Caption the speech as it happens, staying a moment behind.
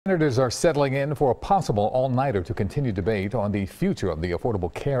Senators are settling in for a possible all-nighter to continue debate on the future of the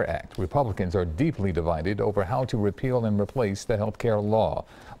Affordable Care Act. Republicans are deeply divided over how to repeal and replace the health care law,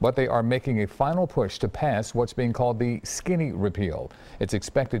 but they are making a final push to pass what's being called the skinny repeal. It's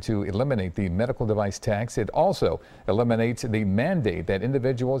expected to eliminate the medical device tax. It also eliminates the mandate that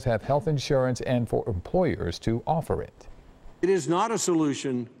individuals have health insurance and for employers to offer it. It is not a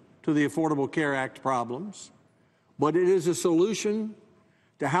solution to the Affordable Care Act problems, but it is a solution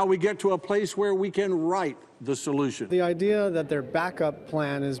to how we get to a place where we can write the solution. The idea that their backup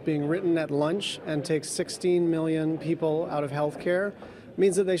plan is being written at lunch and takes 16 million people out of health care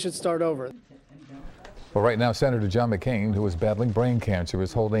means that they should start over. Well, right now, Senator John McCain, who is battling brain cancer,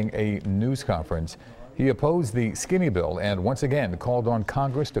 is holding a news conference. He opposed the skinny bill and once again called on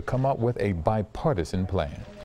Congress to come up with a bipartisan plan.